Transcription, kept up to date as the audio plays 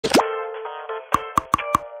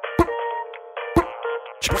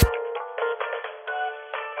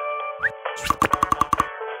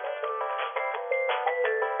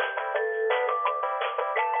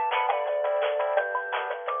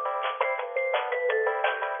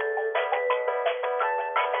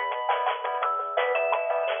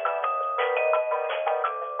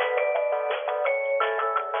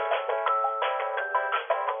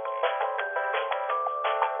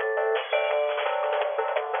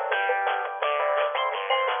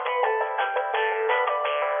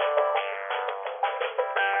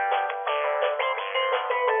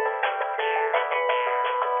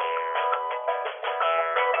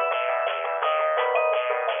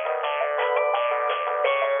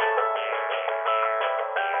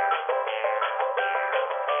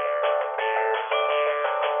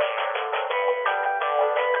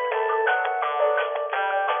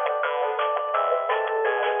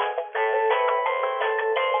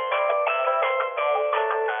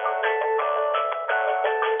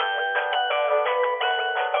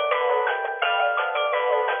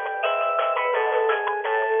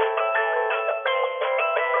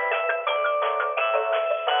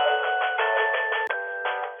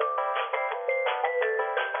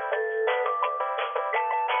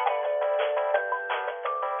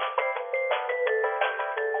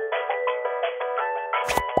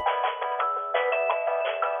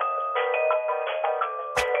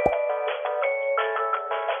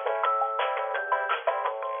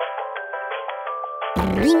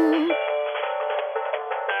Hello!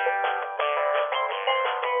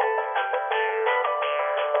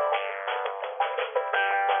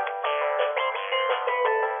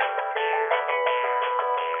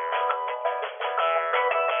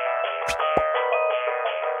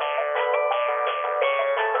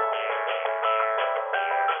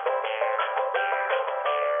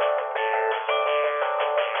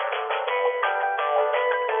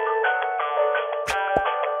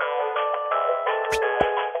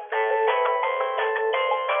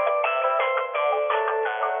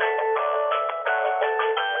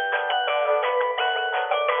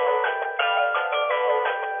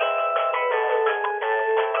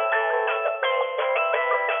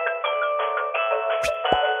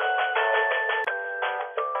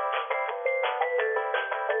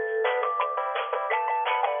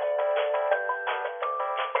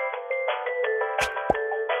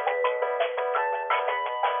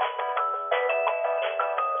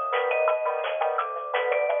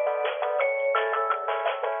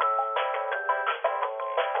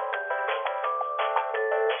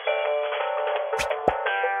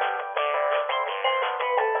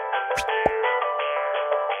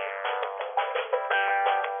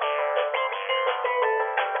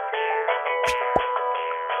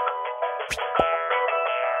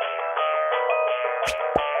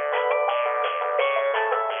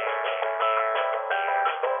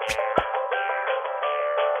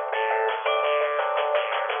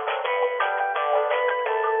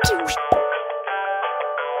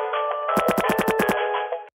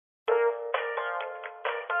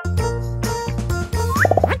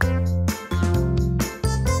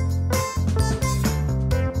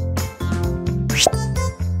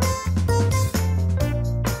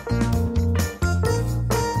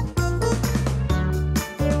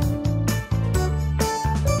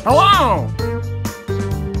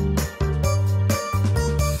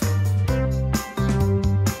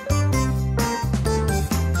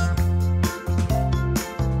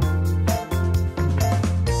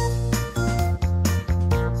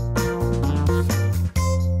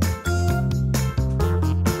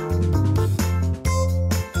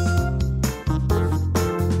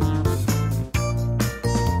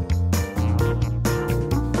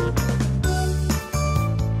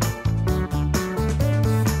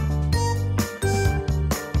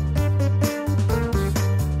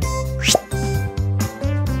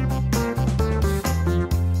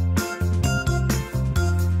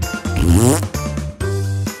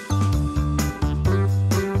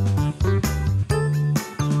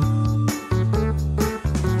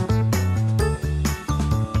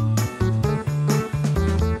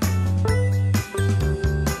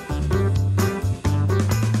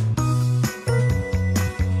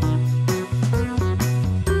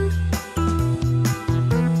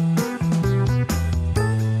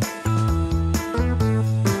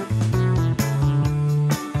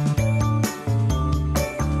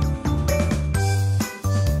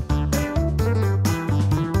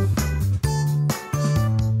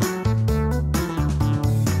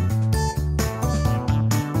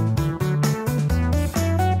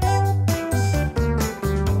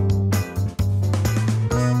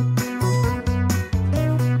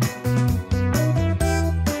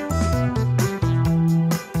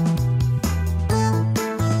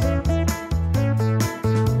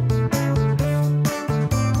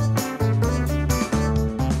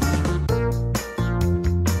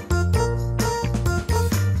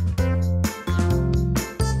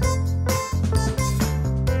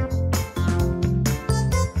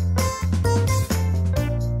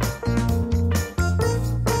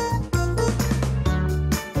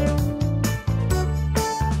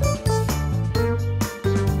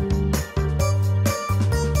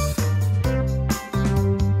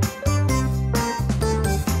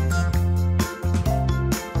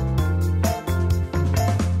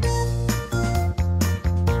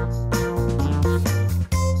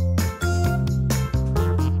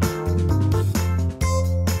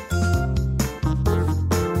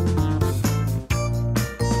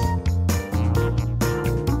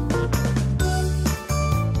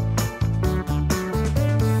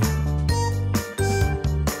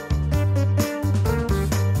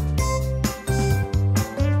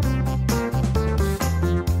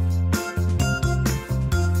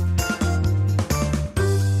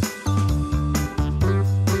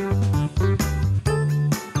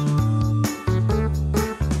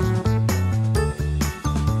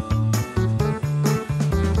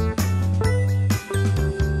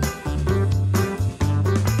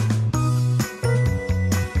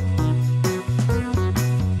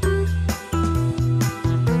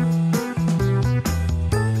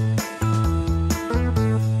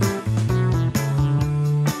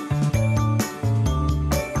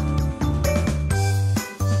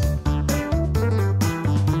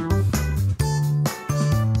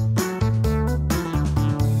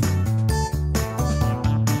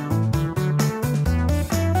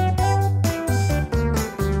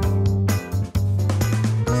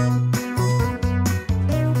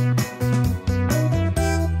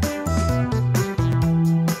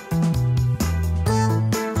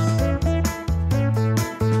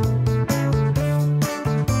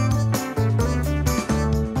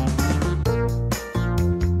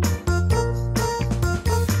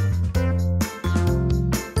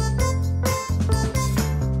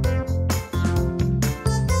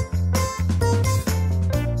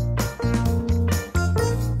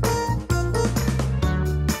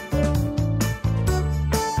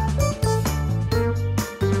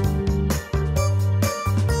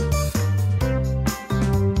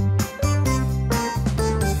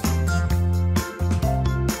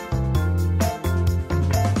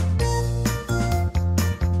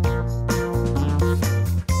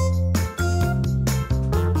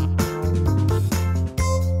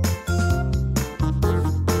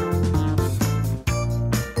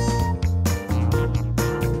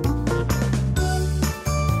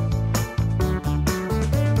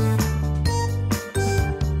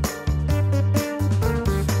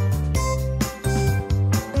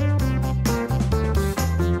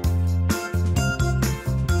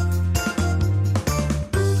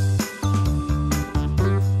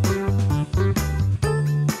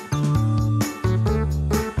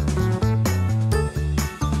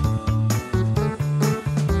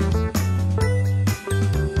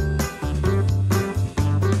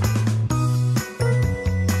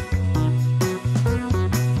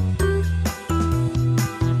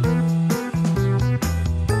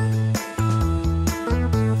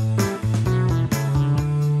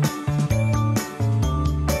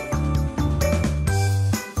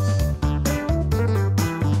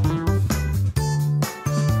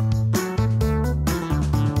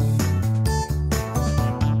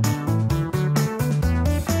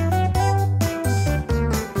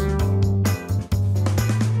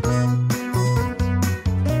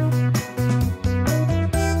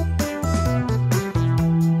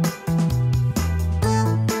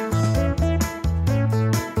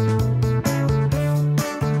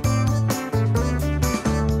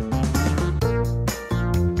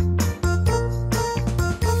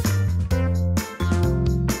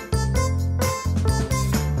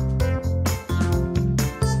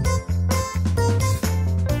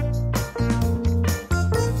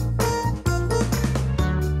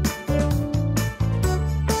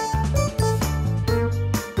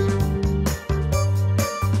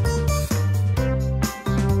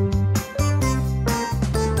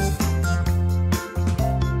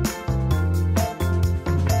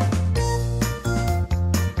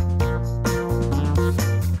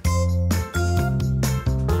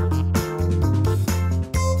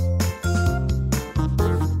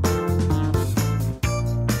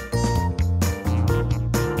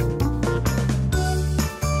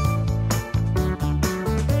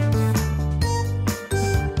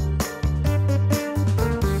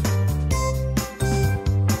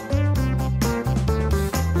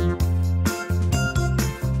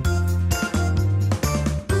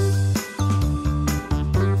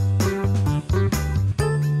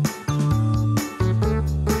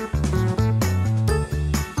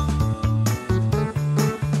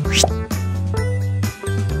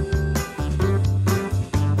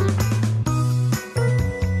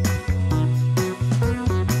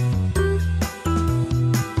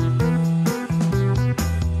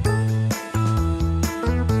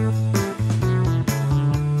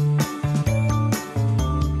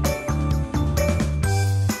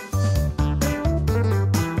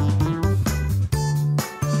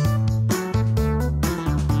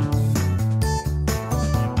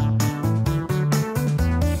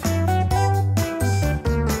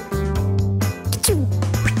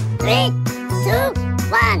 3, 2,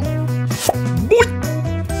 1.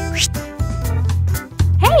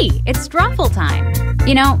 Hey, it's Drawful time.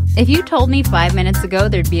 You know, if you told me 5 minutes ago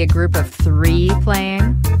there'd be a group of 3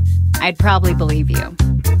 playing, I'd probably believe you.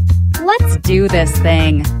 Let's do this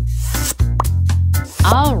thing.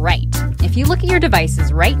 All right. If you look at your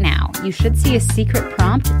devices right now, you should see a secret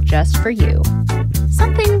prompt just for you.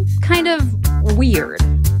 Something kind of weird.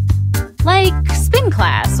 Like spin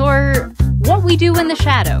class or what we do in the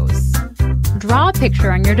shadows. Draw a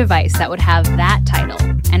picture on your device that would have that title.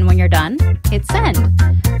 And when you're done, hit send.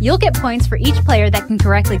 You'll get points for each player that can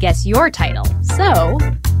correctly guess your title. So,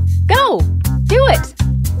 go! Do it!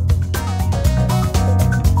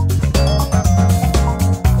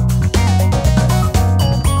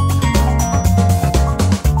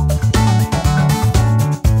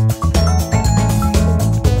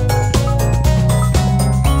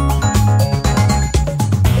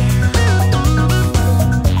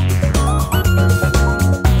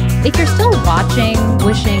 If you're still watching,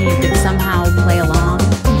 wishing you could somehow play along,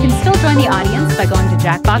 you can still join the audience by going to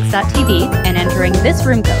jackbox.tv and entering this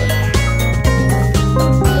room code.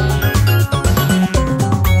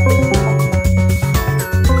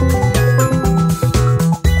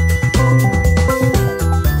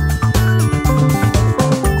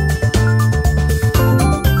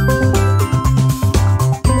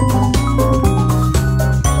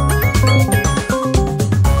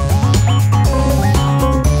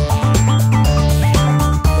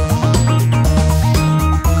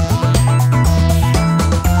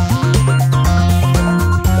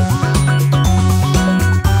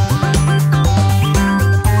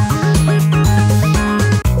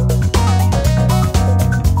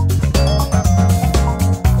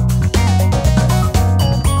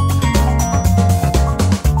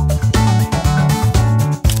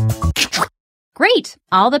 Great!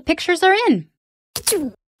 All the pictures are in.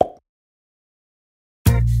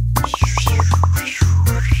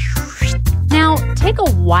 Now, take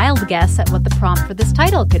a wild guess at what the prompt for this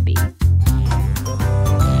title could be.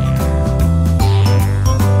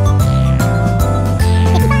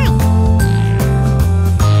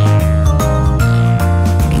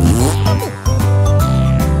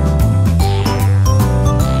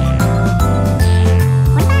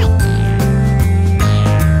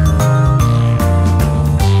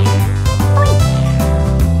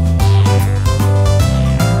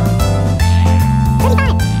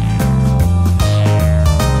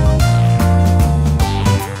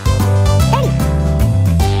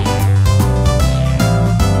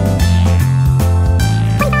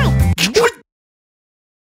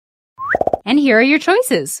 And here are your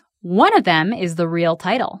choices. One of them is the real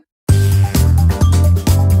title.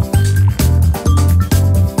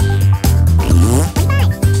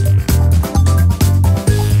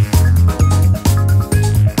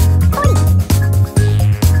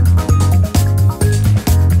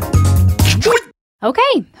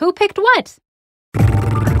 Okay, who picked what?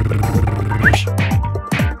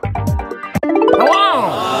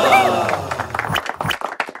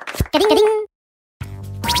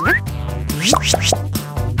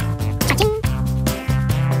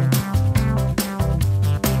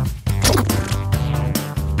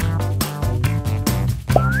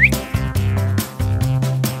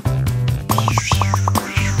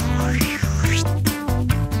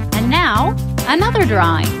 And now, another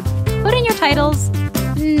drawing. Put in your titles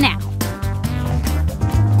now.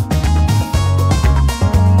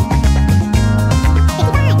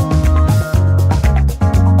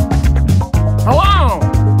 Hello!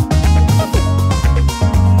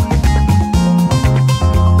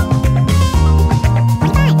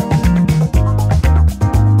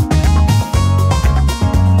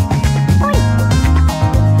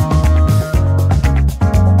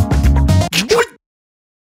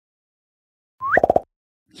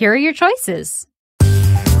 Here are your choices.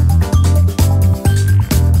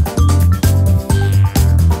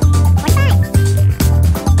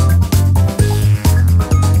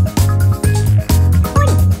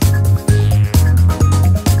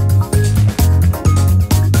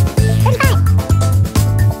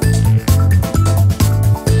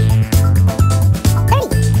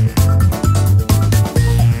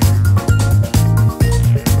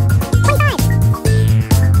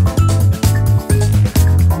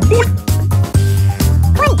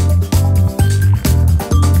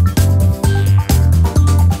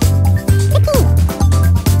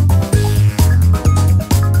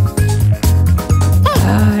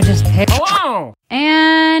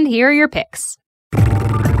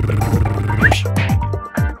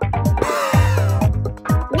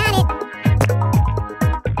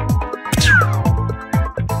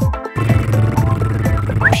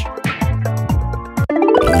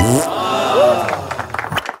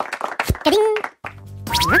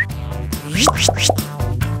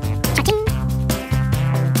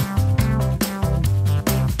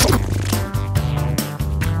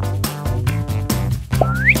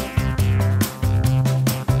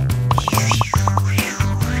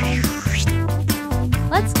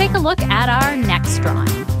 look at our next drawing.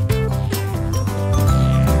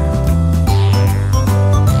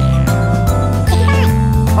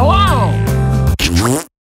 Hello!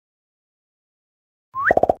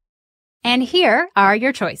 And here are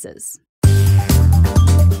your choices.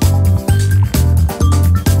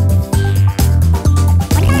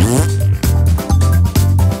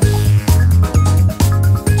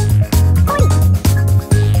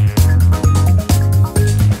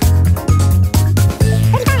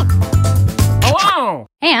 Hello!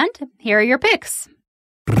 And here are your picks.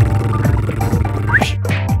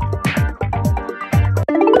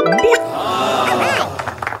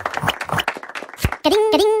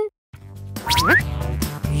 Ga-ding,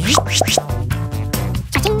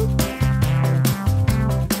 Cha-ching.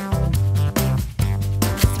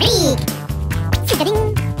 3.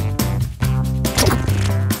 Ga-ding.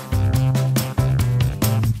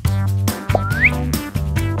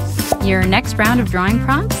 Your next round of drawing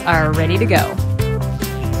prompts are ready to go.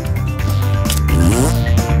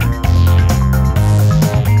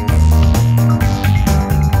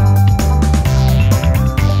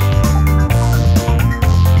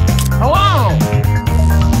 Hello!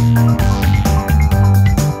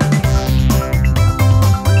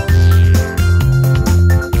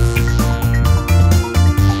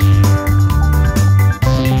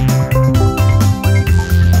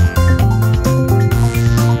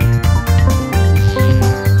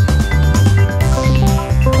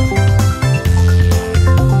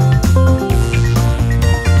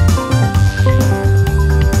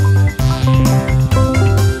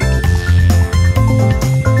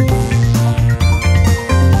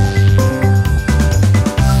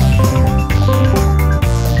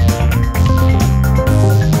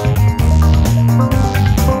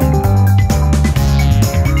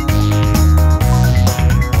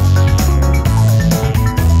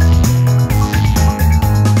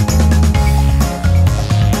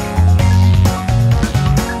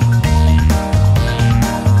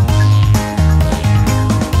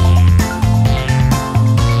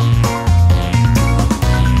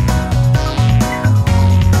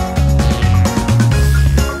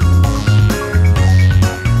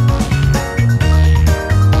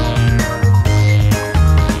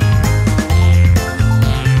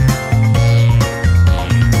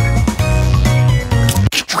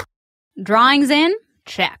 Drawings in?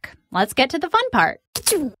 Check. Let's get to the fun part.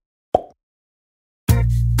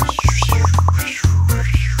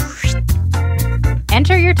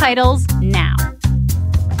 Enter your titles now.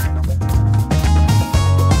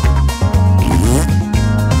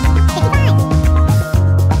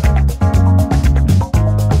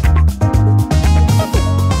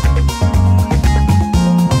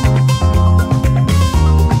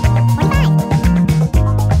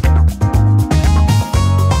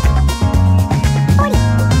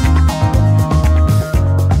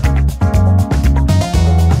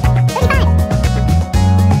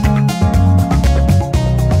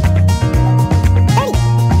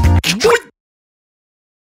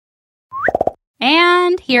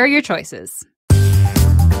 And here are your choices.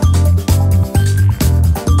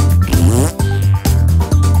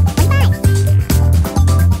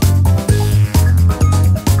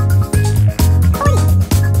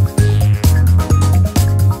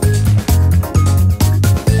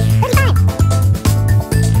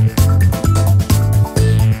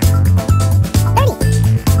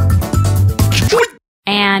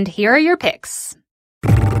 And here are your picks.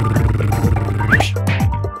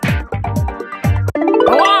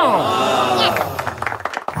 Hello!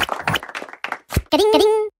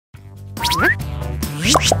 Ga-ding.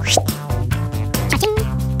 Cha-ching.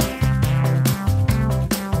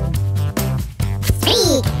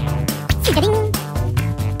 3. Ga-ding.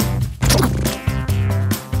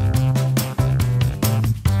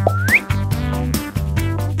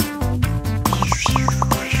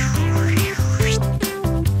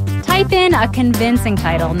 Type in a convincing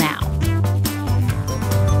title now.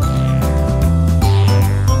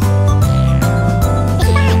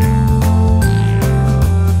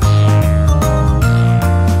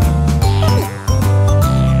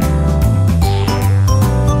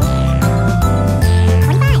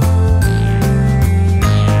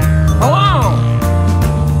 Hello!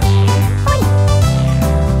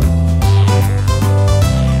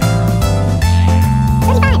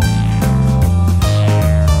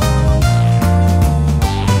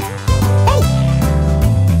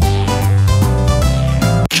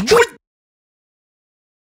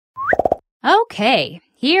 Okay,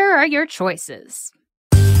 here are your choices.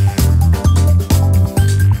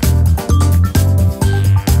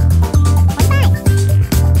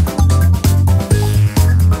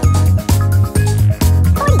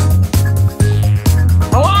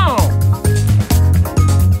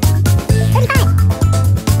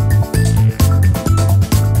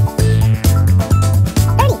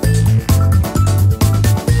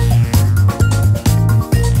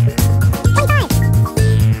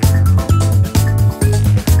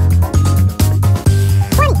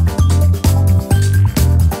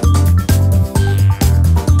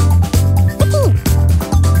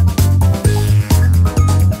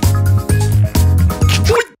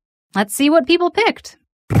 Let's see what people picked.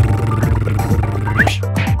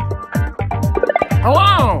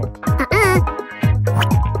 Hello!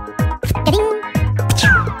 Ga-ding.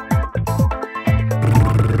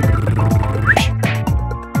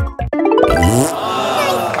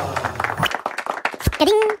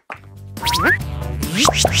 Ga-ding.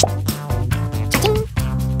 Cha-ching.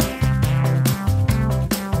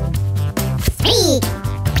 Three.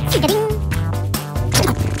 Ga-ding.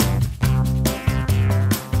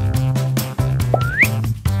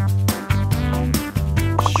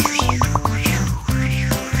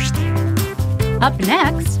 Up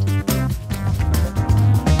next,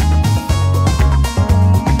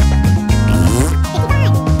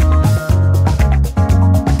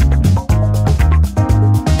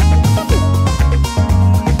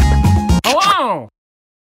 Hello!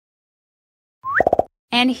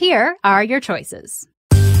 and here are your choices.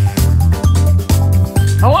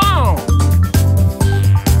 Hello!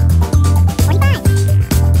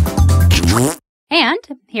 45. And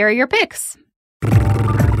here are your picks.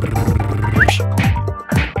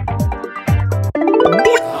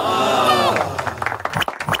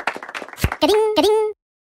 Ga-ding, ga-ding.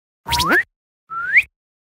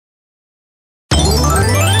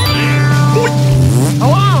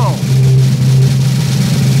 Hello!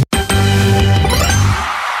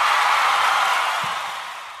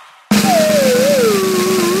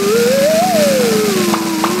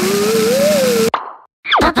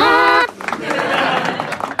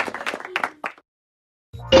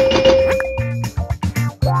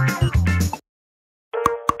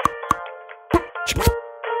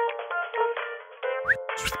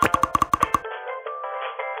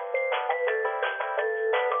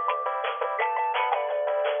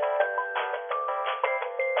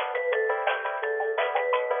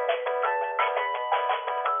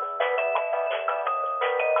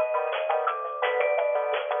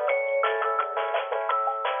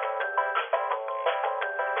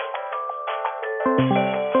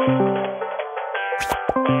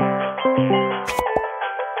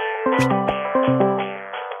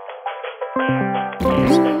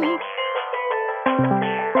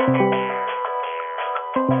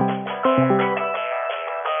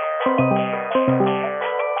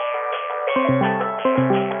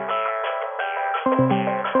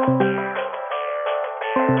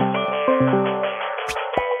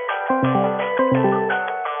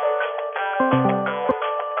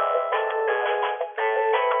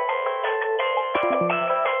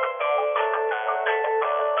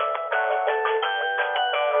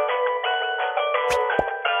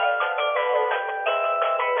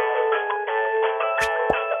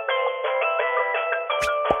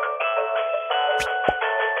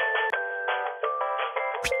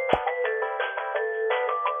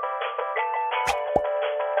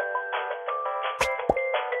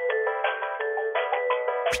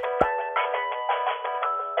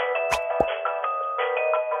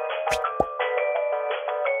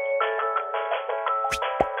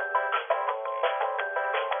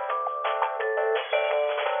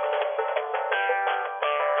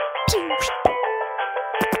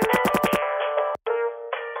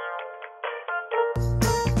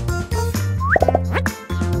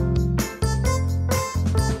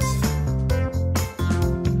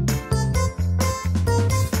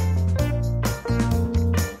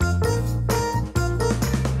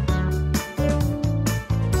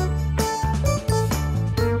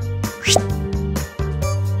 Ring.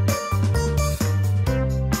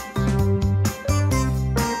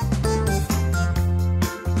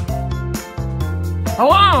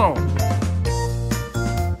 Hello!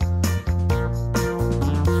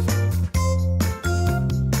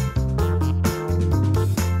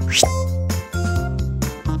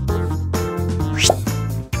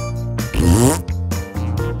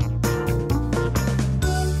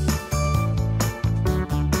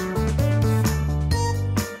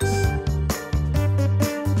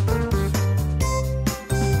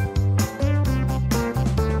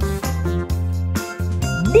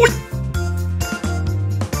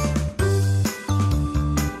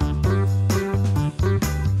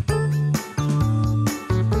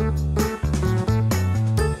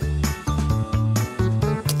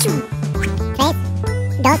 Tres,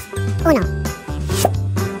 dos, uno.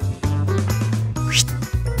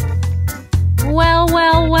 Well,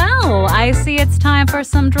 well, well, I see it's time for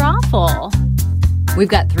some drawful. We've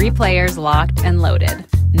got 3 players locked and loaded.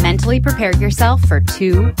 Mentally prepare yourself for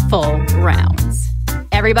 2 full rounds.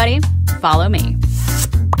 Everybody, follow me.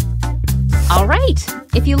 All right,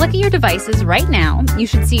 if you look at your devices right now, you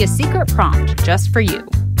should see a secret prompt just for you.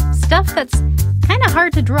 Stuff that's kind of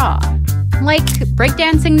hard to draw, like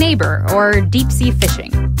breakdancing neighbor or deep sea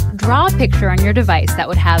fishing. draw a picture on your device that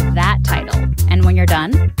would have that title. And when you're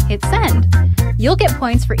done, hit send. You'll get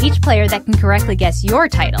points for each player that can correctly guess your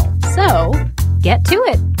title. So, get to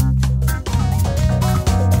it.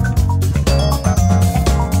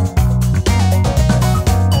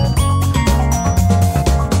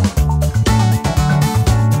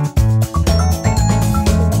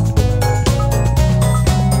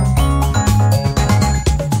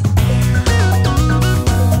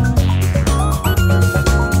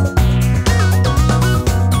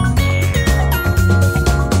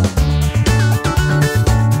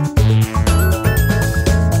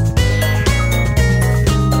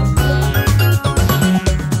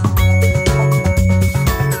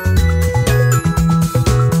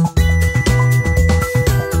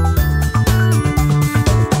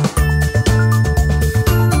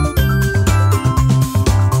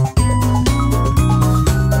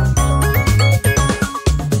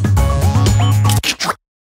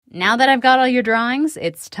 Now that I've got all your drawings,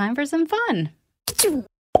 it's time for some fun.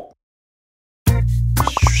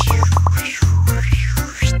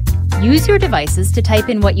 Use your devices to type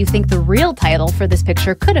in what you think the real title for this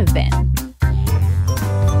picture could have been.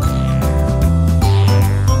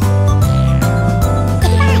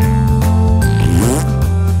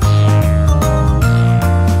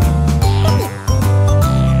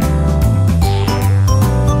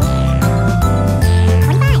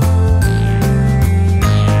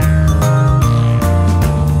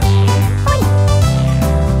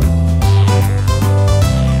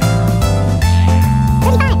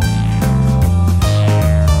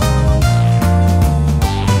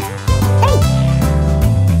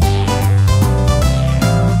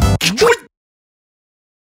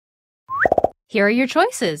 Here are your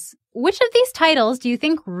choices. Which of these titles do you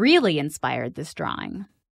think really inspired this drawing?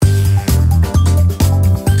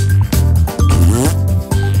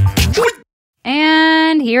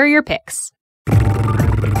 And here are your picks.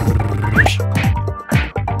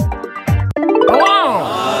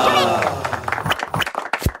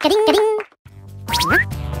 Ka-ding.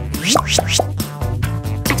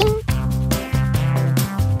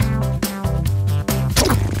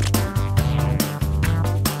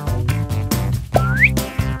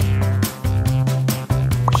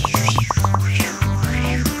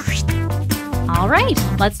 All right,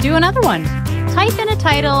 let's do another one. Type in a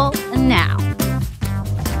title now.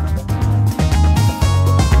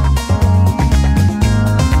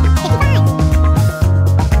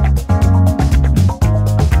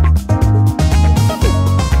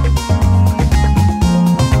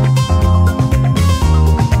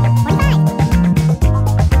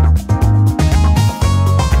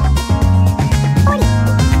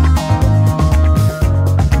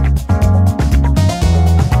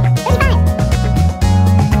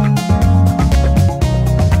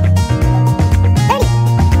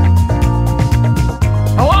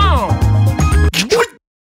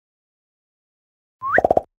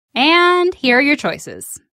 And here are your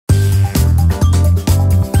choices.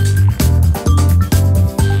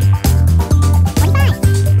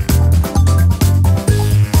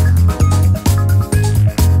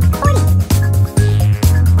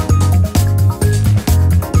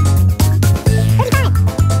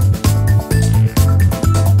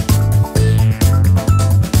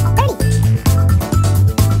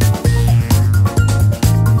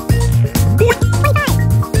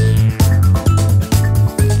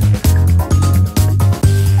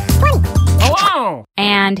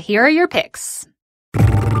 And here are your picks.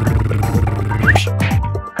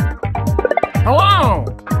 Hello!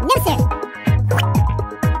 No, sir.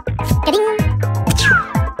 Ka-ding.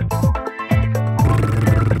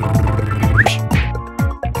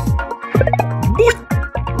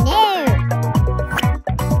 No.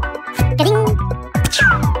 Ka-ding.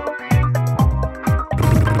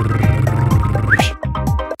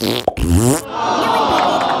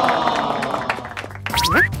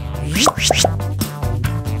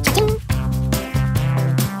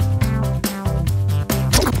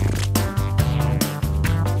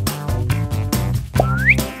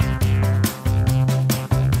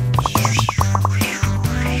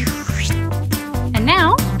 And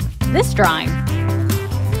now, this drawing.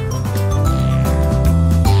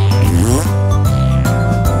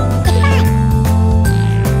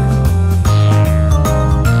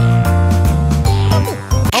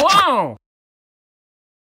 Hello!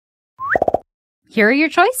 Here are your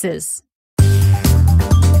choices.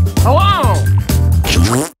 Hello!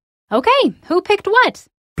 Okay, who picked what?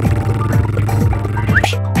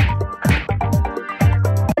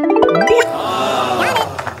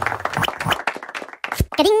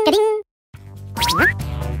 Ka-ding, ka-ding.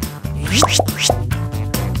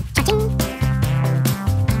 Cha-ching.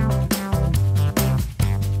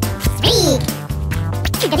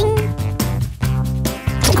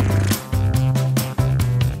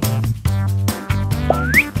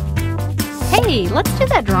 let's do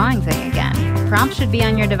that drawing thing again. Prompts should be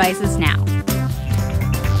on your devices now.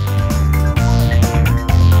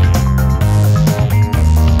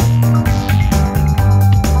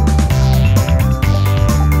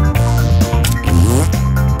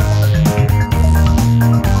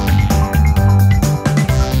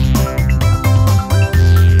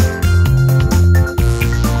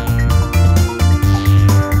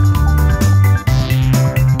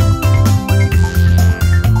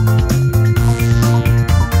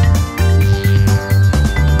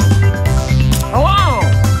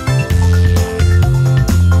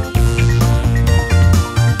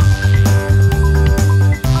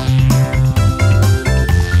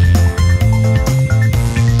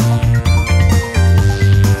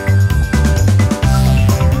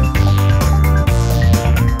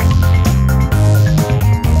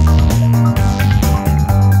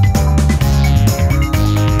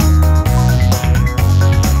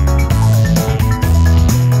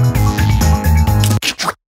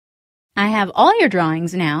 I have all your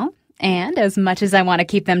drawings now, and as much as I want to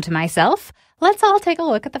keep them to myself, let's all take a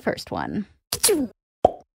look at the first one.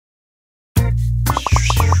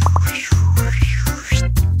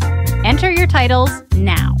 Enter your titles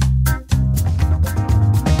now.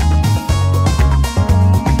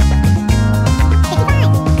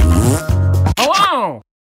 Hello!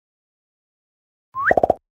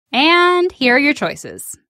 And here are your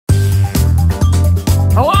choices.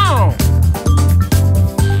 Hello!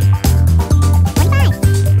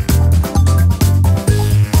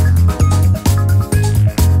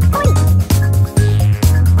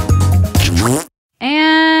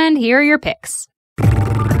 And here are your picks.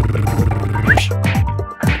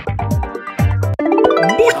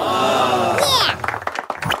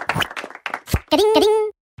 Ka-ding,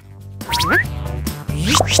 ka-ding.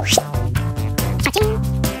 Cha-ching.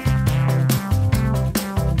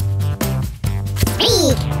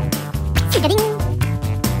 Hey. Ka-ding.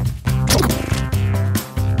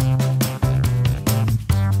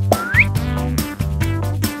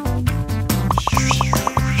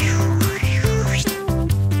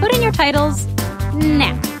 Put in your titles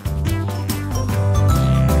now.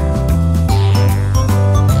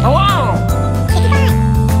 Hello!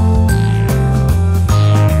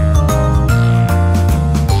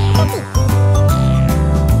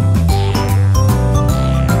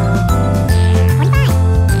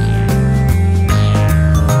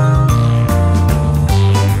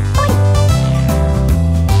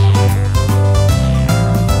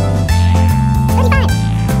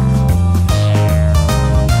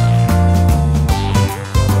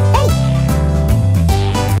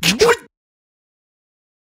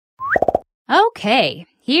 Okay,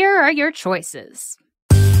 here are your choices.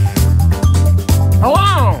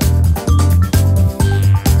 Hello!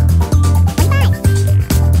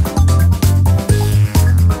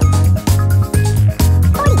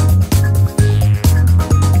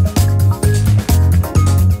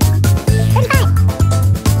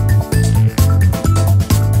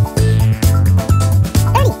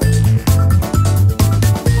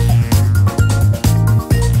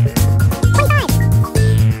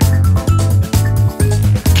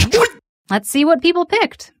 Let's see what people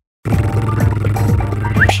picked.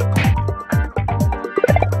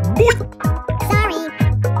 Sorry.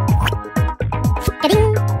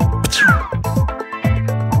 Ka-ding.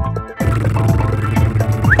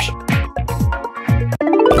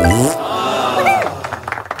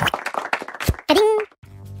 Ka-ding.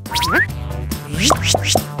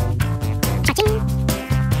 Cha-ching.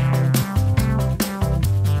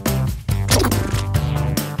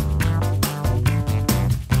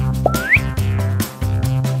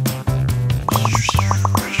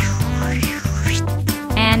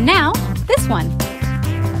 And now, this one.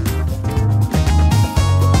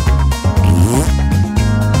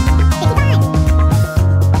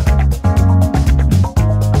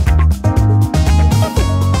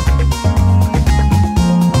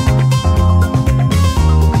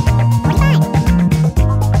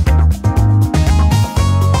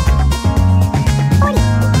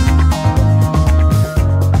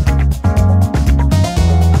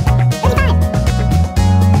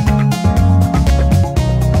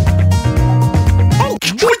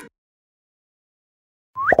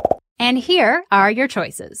 And here are your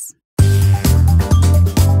choices.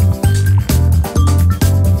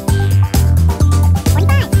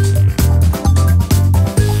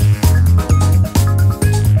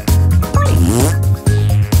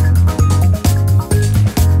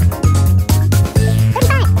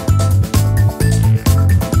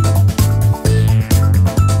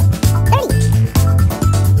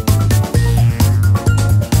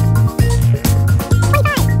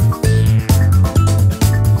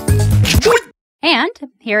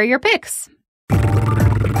 Here are your picks.